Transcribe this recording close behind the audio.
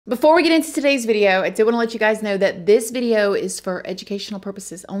Before we get into today's video, I did want to let you guys know that this video is for educational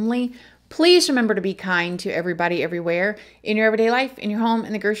purposes only. Please remember to be kind to everybody everywhere in your everyday life, in your home,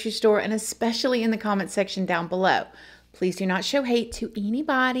 in the grocery store, and especially in the comment section down below. Please do not show hate to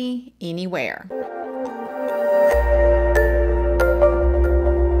anybody, anywhere.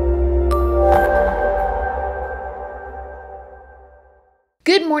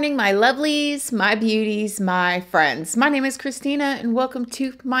 Good morning, my lovelies, my beauties, my friends. My name is Christina and welcome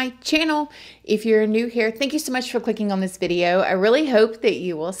to my channel. If you're new here, thank you so much for clicking on this video. I really hope that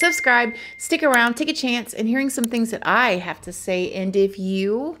you will subscribe, stick around, take a chance in hearing some things that I have to say. And if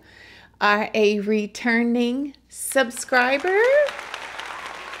you are a returning subscriber,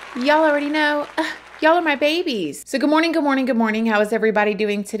 y'all already know, y'all are my babies. So good morning, good morning, good morning. How is everybody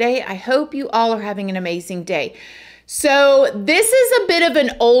doing today? I hope you all are having an amazing day. So this is a bit of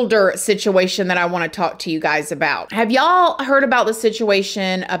an older situation that I want to talk to you guys about. Have y'all heard about the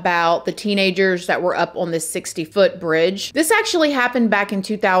situation about the teenagers that were up on this 60-foot bridge? This actually happened back in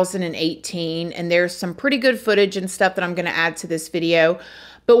 2018, and there's some pretty good footage and stuff that I'm going to add to this video.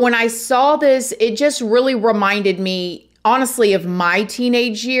 But when I saw this, it just really reminded me, honestly, of my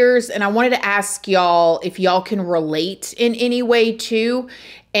teenage years, and I wanted to ask y'all if y'all can relate in any way too,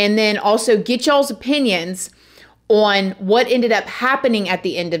 and then also get y'all's opinions on what ended up happening at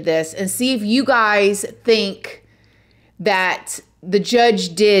the end of this and see if you guys think that the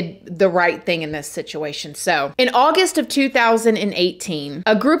judge did the right thing in this situation. So in August of 2018,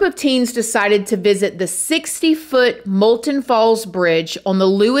 a group of teens decided to visit the 60-foot Molten Falls Bridge on the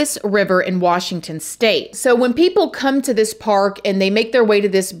Lewis River in Washington State. So when people come to this park and they make their way to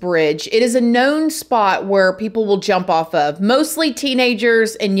this bridge, it is a known spot where people will jump off of, mostly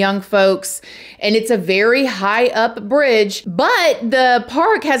teenagers and young folks. And it's a very high up bridge, but the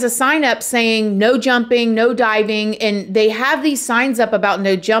park has a sign up saying no jumping, no diving. And they have these signs up about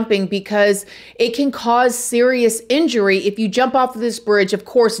no jumping because it can cause serious injury if you jump off of this bridge, of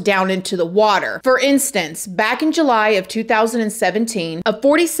course, down into the water. For instance, back in July of 2017, a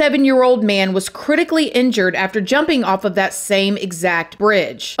 47-year-old man was critically injured after jumping off of that same exact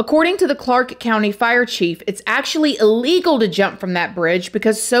bridge. According to the Clark County Fire Chief, it's actually illegal to jump from that bridge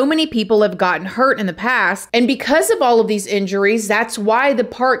because so many people have gotten hurt in the past. And because of all of these injuries, that's why the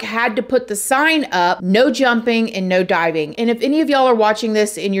park had to put the sign up, no jumping and no diving. And if any of y'all are watching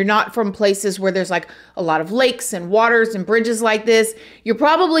this and you're not from places where there's like a lot of lakes and waters and bridges like this, you're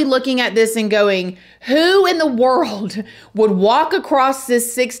probably looking at this and going, who in the world would walk across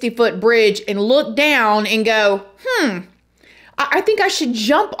this 60-foot bridge and look down and go, I think I should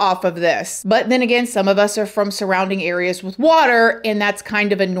jump off of this. But then again, some of us are from surrounding areas with water, and that's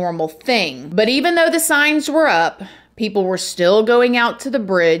kind of a normal thing. But even though the signs were up, people were still going out to the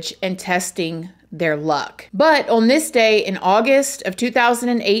bridge and testing their luck. But on this day in August of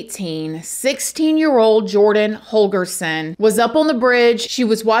 2018, 16-year-old Jordan Holgerson was up on the bridge. She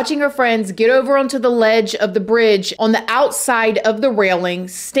was watching her friends get over onto the ledge of the bridge on the outside of the railing,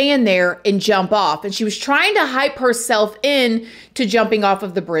 stand there and jump off. And she was trying to hype herself in to jumping off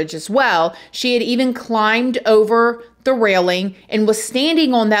of the bridge as well. She had even climbed over the railing and was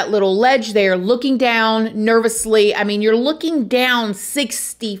standing on that little ledge there, looking down nervously. I mean, you're looking down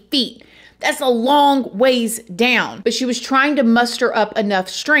 60 feet. That's a long ways down. But she was trying to muster up enough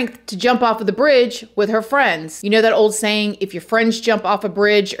strength to jump off of the bridge with her friends. You know that old saying, if your friends jump off a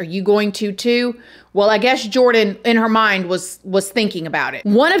bridge, are you going to too? Well, I guess Jordan, in her mind, was thinking about it.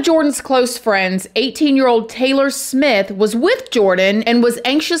 One of Jordan's close friends, 18-year-old Tay'Lor Smith, was with Jordan and was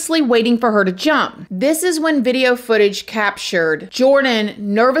anxiously waiting for her to jump. This is when video footage captured Jordan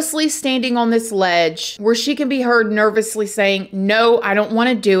nervously standing on this ledge where she can be heard nervously saying, no, I don't want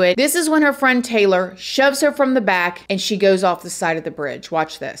to do it. This is when her friend Tay'Lor shoves her from the back and she goes off the side of the bridge.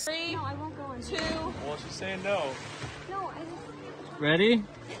 Watch this. 3, no, I won't go in 2. Well, she's saying no. No, I just... Ready?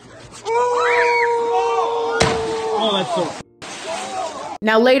 Oh, that's so...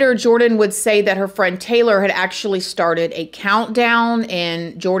 Now later, Jordan would say that her friend Tay'Lor had actually started a countdown,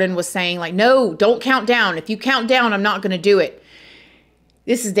 and Jordan was saying like, no, don't count down. If you count down, I'm not going to do it.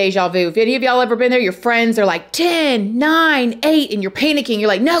 This is deja vu. If any of y'all ever been there, your friends are like 10, 9, 8, and you're panicking. You're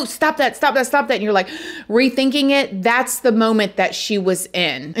like, no, stop that, stop that, stop that. And you're like rethinking it. That's the moment that she was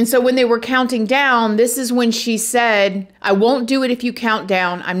in. And so when they were counting down, this is when she said, I won't do it if you count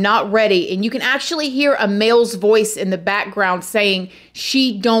down. I'm not ready. And you can actually hear a male's voice in the background saying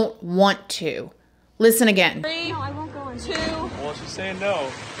she don't want to. Listen again. 3, no, I won't go in 2. Well, she's saying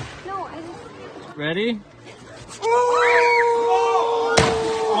no. No, I just... Ready?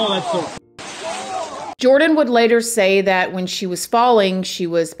 Oh, that's so... Jordan would later say that when she was falling, she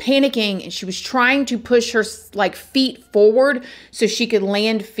was panicking and she was trying to push her feet forward so she could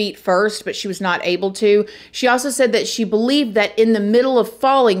land feet first, but she was not able to. She also said that she believed that in the middle of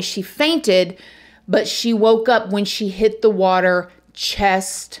falling, she fainted, but she woke up when she hit the water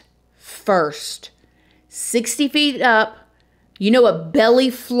chest first. 60 feet up. You know, a belly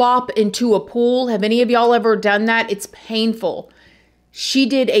flop into a pool. Have any of y'all ever done that? It's painful. She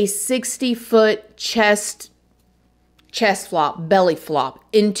did a 60-foot chest flop, belly flop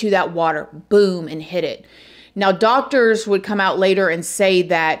into that water. Boom, and hit it. Now, doctors would come out later and say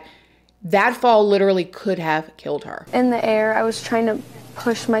that that fall literally could have killed her. In the air, I was trying to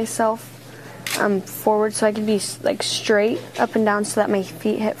push myself forward so I could be straight up and down so that my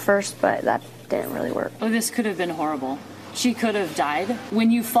feet hit first, but that didn't really work. Oh, this could have been horrible. She could have died.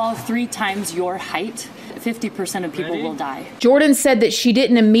 When you fall 3 times your height, 50% of people will die. Jordan said that she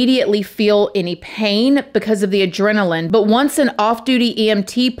didn't immediately feel any pain because of the adrenaline, but once an off-duty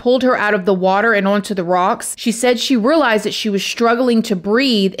EMT pulled her out of the water and onto the rocks, she said she realized that she was struggling to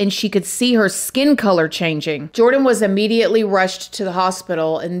breathe and she could see her skin color changing. Jordan was immediately rushed to the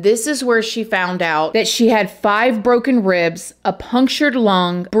hospital, and this is where she found out that she had 5 broken ribs, a punctured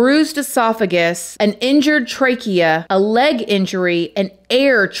lung, bruised esophagus, an injured trachea, a leg injury, and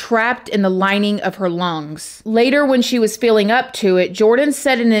air trapped in the lining of her lungs. Later, when she was feeling up to it, Jordan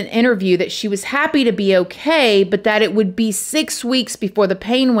said in an interview that she was happy to be okay, but that it would be 6 weeks before the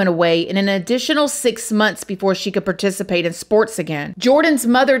pain went away and an additional 6 months before she could participate in sports again. Jordan's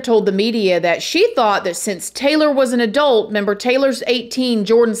mother told the media that she thought that since Tay'Lor was an adult, remember Tay'Lor's 18,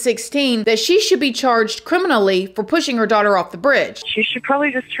 Jordan's 16, that she should be charged criminally for pushing her daughter off the bridge. She should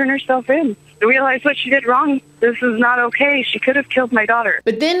probably just turn herself in. Realize what she did wrong. This is not okay. She could have killed my daughter.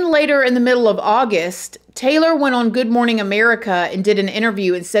 But then later in the middle of August, Tay'Lor went on Good Morning America and did an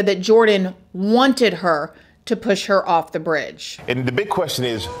interview and said that Jordan wanted her to push her off the bridge. And the big question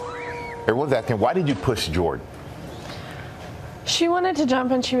is, everyone's asking, why did you push Jordan? She wanted to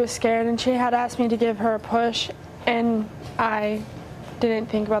jump and she was scared and she had asked me to give her a push and I didn't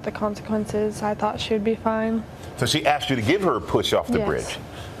think about the consequences. I thought she would be fine. So she asked you to give her a push off the bridge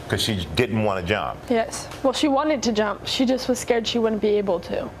because she didn't want to jump. Yes. Well, she wanted to jump. She just was scared she wouldn't be able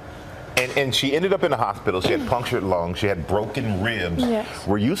to. And she ended up in the hospital. She had punctured lungs. She had broken ribs. Yes.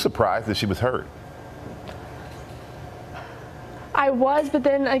 Were you surprised that she was hurt? I was, but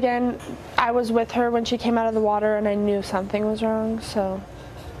then again, I was with her when she came out of the water and I knew something was wrong, so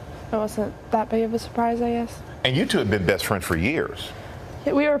it wasn't that big of a surprise, I guess. And you two have been best friends for years.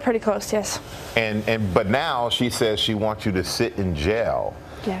 Yeah, we were pretty close, yes. But now she says she wants you to sit in jail.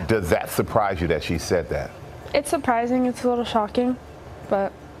 Yeah. Does that surprise you that she said that? It's surprising. It's a little shocking,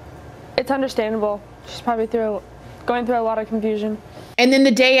 but it's understandable. She's probably going through a lot of confusion. And then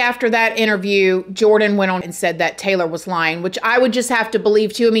the day after that interview, Jordan went on and said that Tay'Lor was lying, which I would just have to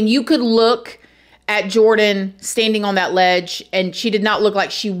believe too. I mean, you could look at Jordan standing on that ledge and she did not look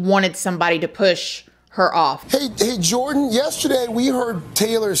like she wanted somebody to push her off. Hey, Jordan, yesterday we heard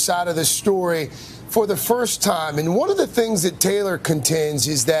Tay'Lor's side of the story for the first time. And one of the things that Tay'Lor contends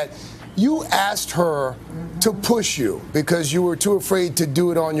is that you asked her to push you because you were too afraid to do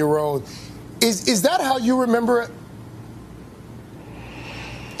it on your own. Is that how you remember it?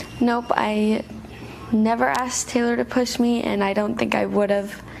 Nope, I never asked Tay'Lor to push me, and I don't think I would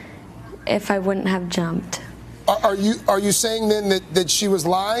have if I wouldn't have jumped. Are you saying then that she was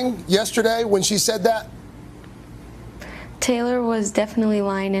lying yesterday when she said that? Tay'Lor was definitely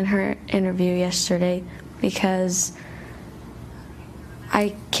lying in her interview yesterday because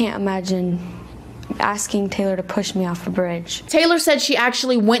I can't imagine asking Tay'Lor to push me off a bridge. Tay'Lor said she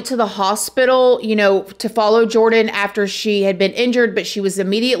actually went to the hospital, you know, to follow Jordan after she had been injured, but she was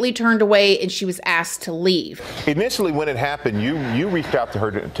immediately turned away and she was asked to leave. Initially, when it happened, you reached out to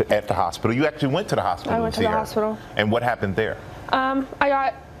her at the hospital. You actually went to the hospital. I went to the hospital. And what happened there? I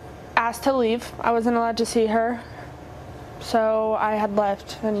got asked to leave. I wasn't allowed to see her, so I had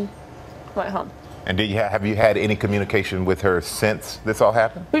left and went home. And have you had any communication with her since this all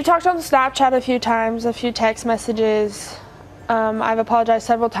happened? We've talked on Snapchat a few times, a few text messages. I've apologized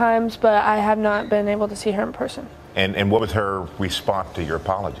several times, but I have not been able to see her in person. And what was her response to your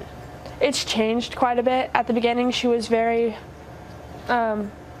apology? It's changed quite a bit. At the beginning, she was very,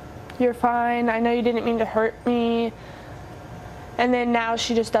 you're fine, I know you didn't mean to hurt me. And then now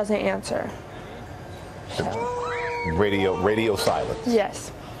she just doesn't answer. So. Radio silence.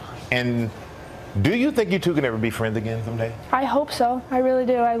 Yes. And do you think you two can ever be friends again someday? I hope so. I really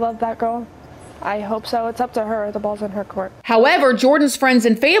do. I love that girl. I hope so. It's up to her. The ball's in her court. However, Jordan's friends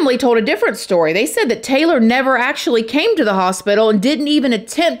and family told a different story. They said that Tay'Lor never actually came to the hospital and didn't even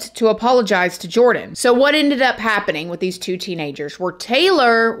attempt to apologize to Jordan. So what ended up happening with these two teenagers? Where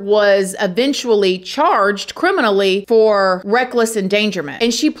Tay'Lor was eventually charged criminally for reckless endangerment,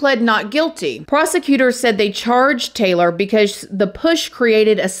 and she pled not guilty. Prosecutors said they charged Tay'Lor because the push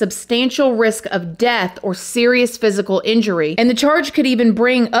created a substantial risk of death or serious physical injury, and the charge could even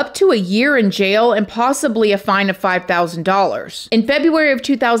bring up to a year in jail and possibly a fine of $5,000. In February of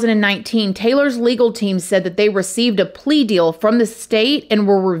 2019, Tay'Lor's legal team said that they received a plea deal from the state and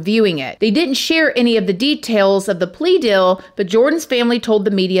were reviewing it. They didn't share any of the details of the plea deal, but Jordan's family told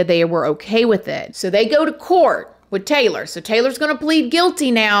the media they were okay with it. So they go to court with Tay'Lor. So Tay'Lor's going to plead guilty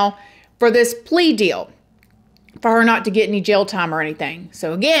now for this plea deal, for her not to get any jail time or anything.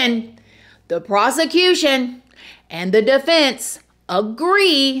 So again, the prosecution and the defense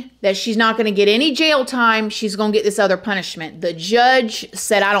agree that she's not going to get any jail time. She's going to get this other punishment. The judge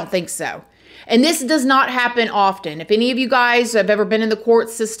said, I don't think so. And this does not happen often. If any of you guys have ever been in the court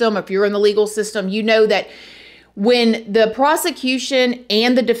system, if you're in the legal system, you know that when the prosecution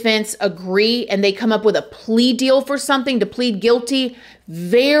and the defense agree and they come up with a plea deal for something to plead guilty,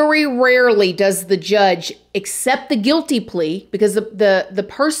 very rarely does the judge accept the guilty plea, because the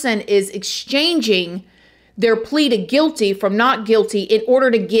person is exchanging their plea to guilty from not guilty in order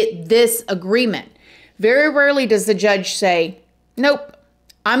to get this agreement. Very rarely does the judge say, nope,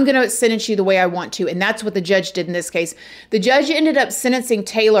 I'm going to sentence you the way I want to. And that's what the judge did in this case. The judge ended up sentencing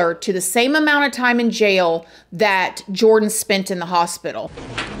Tay'Lor to the same amount of time in jail that Jordan spent in the hospital.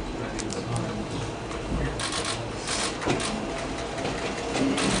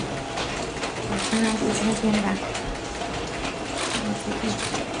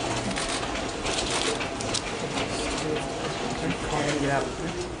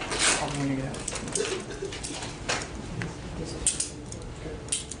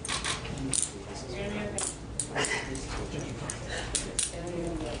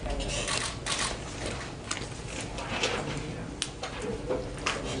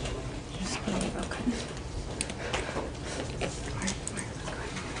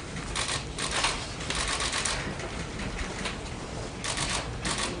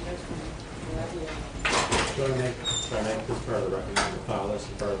 Should I make this part of the record? File this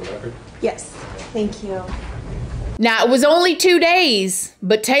as part of the record? Yes, thank you. Now, it was only 2 days,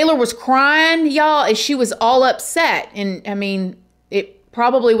 but Tay'Lor was crying, y'all, and she was all upset. And I mean, it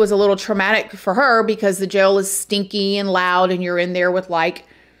probably was a little traumatic for her because the jail is stinky and loud and you're in there with like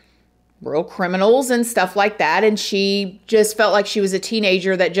real criminals and stuff like that. And she just felt like she was a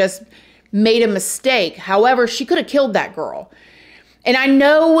teenager that just made a mistake. However, she could have killed that girl. And I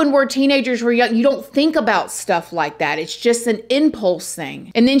know when we're teenagers, we're young, you don't think about stuff like that. It's just an impulse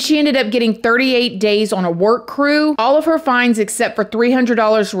thing. And then she ended up getting 38 days on a work crew. All of her fines except for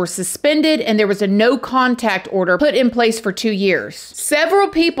 $300 were suspended, and there was a no contact order put in place for 2 years. Several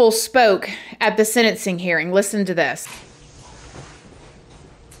people spoke at the sentencing hearing. Listen to this.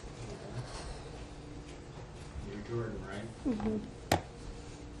 You're Jordan, right? Mm-hmm.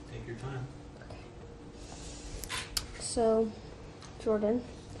 Take your time. So, Jordan,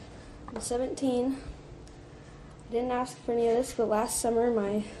 I'm 17. I didn't ask for any of this, but last summer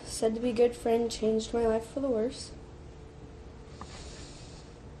my said-to-be good friend changed my life for the worse.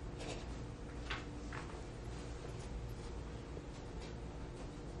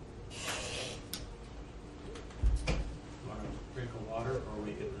 Want a drink of water, or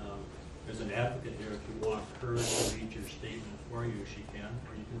we can, there's an advocate here. If you want her to read your statement for you, she can,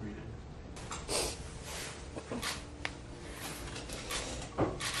 or you can read it.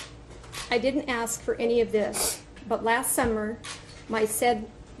 I didn't ask for any of this, but last summer, my said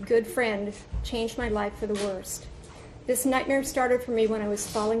good friend changed my life for the worst. This nightmare started for me when I was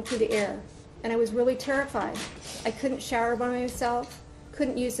falling through the air, and I was really terrified. I couldn't shower by myself,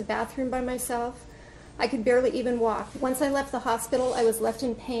 couldn't use the bathroom by myself. I could barely even walk. Once I left the hospital, I was left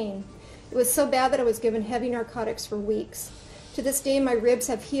in pain. It was so bad that I was given heavy narcotics for weeks. To this day, my ribs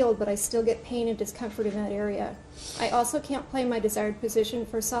have healed, but I still get pain and discomfort in that area. I also can't play my desired position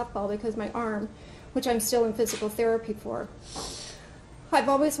for softball because my arm, which I'm still in physical therapy for. I've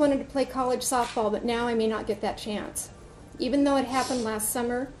always wanted to play college softball, but now I may not get that chance. Even though it happened last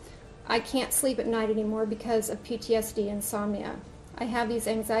summer, I can't sleep at night anymore because of PTSD and insomnia. I have these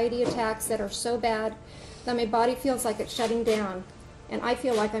anxiety attacks that are so bad that my body feels like it's shutting down, and I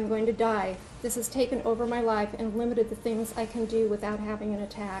feel like I'm going to die. This has taken over my life and limited the things I can do without having an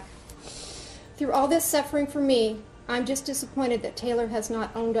attack. Through all this suffering for me, I'm just disappointed that Tay'Lor has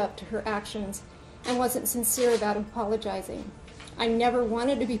not owned up to her actions and wasn't sincere about apologizing. I never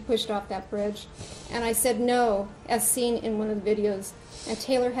wanted to be pushed off that bridge, and I said no, as seen in one of the videos, and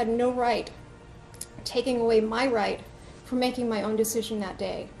Tay'Lor had no right taking away my right for making my own decision that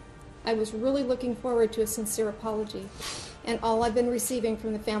day. I was really looking forward to a sincere apology, and all I've been receiving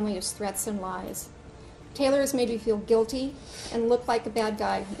from the family is threats and lies. Tay'Lor has made me feel guilty and look like a bad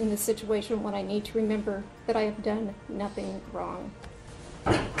guy in this situation when I need to remember that I have done nothing wrong.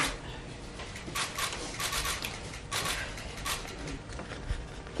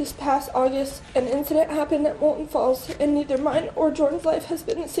 This past August, an incident happened at Molten Falls, and neither mine or Jordan's life has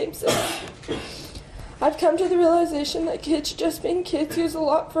been the same since. I've come to the realization that kids just being kids goes a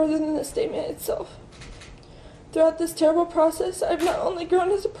lot further than the statement itself. Throughout this terrible process, I've not only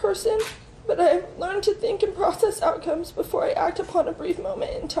grown as a person, but I have learned to think and process outcomes before I act upon a brief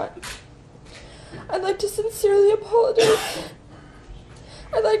moment in time. I'd like to sincerely apologize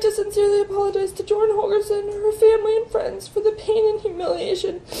to Jordan Holgerson, her family, and friends for the pain and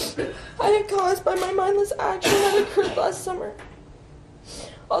humiliation I have caused by my mindless action that occurred last summer.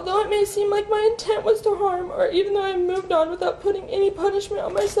 Although it may seem like my intent was to harm, or even though I have moved on without putting any punishment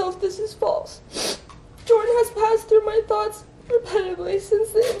on myself, this is false. Jordan has passed through my thoughts repetitively since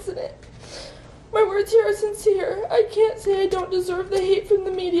the incident. My words here are sincere. I can't say I don't deserve the hate from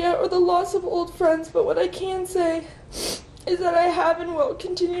the media or the loss of old friends, but what I can say is that I have and will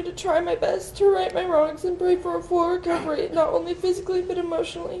continue to try my best to right my wrongs and pray for a full recovery, not only physically but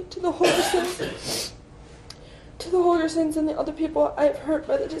emotionally, to the Holgersons and the other people I have hurt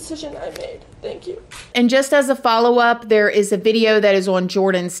by the decision I made. Thank you. And just as a follow-up, there is a video that is on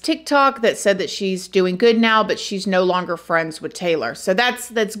Jordan's TikTok that said that she's doing good now, but she's no longer friends with Tay'Lor. So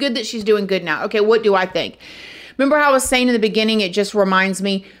that's good that she's doing good now. Okay, what do I think? Remember how I was saying in the beginning, it just reminds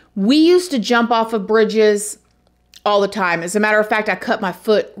me, we used to jump off of bridges all the time. As a matter of fact, I cut my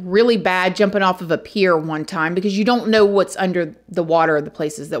foot really bad jumping off of a pier one time because you don't know what's under the water of the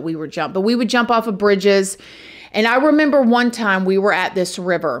places that we would jump. But we would jump off of bridges. And I remember one time we were at this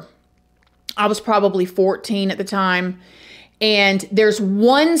river. I was probably 14 at the time. And there's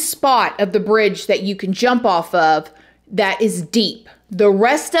one spot of the bridge that you can jump off of that is deep. The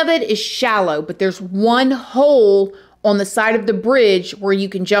rest of it is shallow, but there's one hole on the side of the bridge where you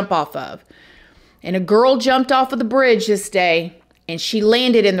can jump off of. And a girl jumped off of the bridge this day, and she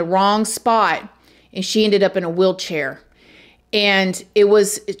landed in the wrong spot, and she ended up in a wheelchair. And it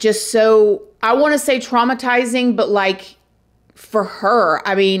was just so, I want to say traumatizing, but like for her,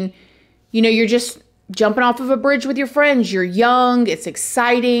 I mean, you know, you're just jumping off of a bridge with your friends. You're young, it's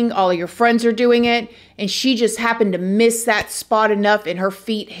exciting, all of your friends are doing it, and she just happened to miss that spot enough, and her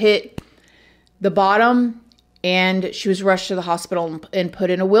feet hit the bottom, and she was rushed to the hospital and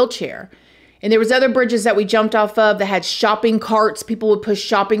put in a wheelchair. And there was other bridges that we jumped off of that had shopping carts. People would push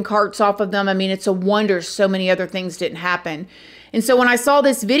shopping carts off of them. I mean, it's a wonder so many other things didn't happen. And so when I saw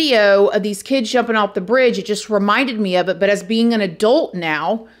this video of these kids jumping off the bridge, it just reminded me of it. But as being an adult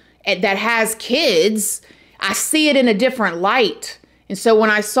now that has kids, I see it in a different light. And so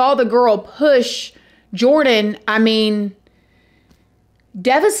when I saw the girl push Jordan, I mean,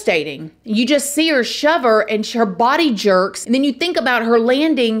 devastating. You just see her shove her and her body jerks. And then you think about her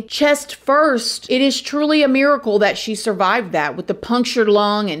landing chest first. It is truly a miracle that she survived that with the punctured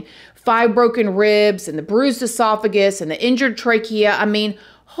lung and 5 broken ribs and the bruised esophagus and the injured trachea. I mean,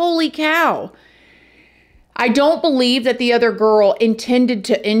 holy cow. I don't believe that the other girl intended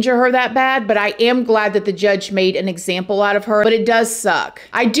to injure her that bad, but I am glad that the judge made an example out of her, but it does suck.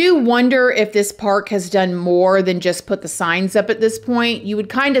 I do wonder if this park has done more than just put the signs up at this point. You would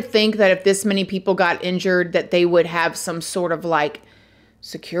kind of think that if this many people got injured that they would have some sort of like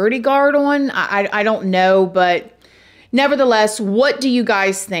security guard on. I don't know, but nevertheless, what do you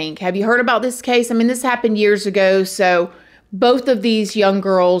guys think? Have you heard about this case? I mean, this happened years ago, so both of these young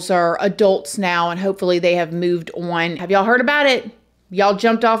girls are adults now, and hopefully they have moved on. Have y'all heard about it? Y'all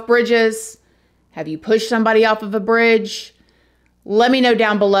jumped off bridges? Have you pushed somebody off of a bridge? Let me know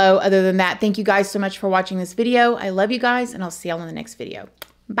down below. Other than that, thank you guys so much for watching this video. I love you guys, and I'll see y'all in the next video.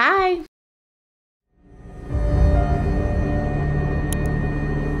 Bye.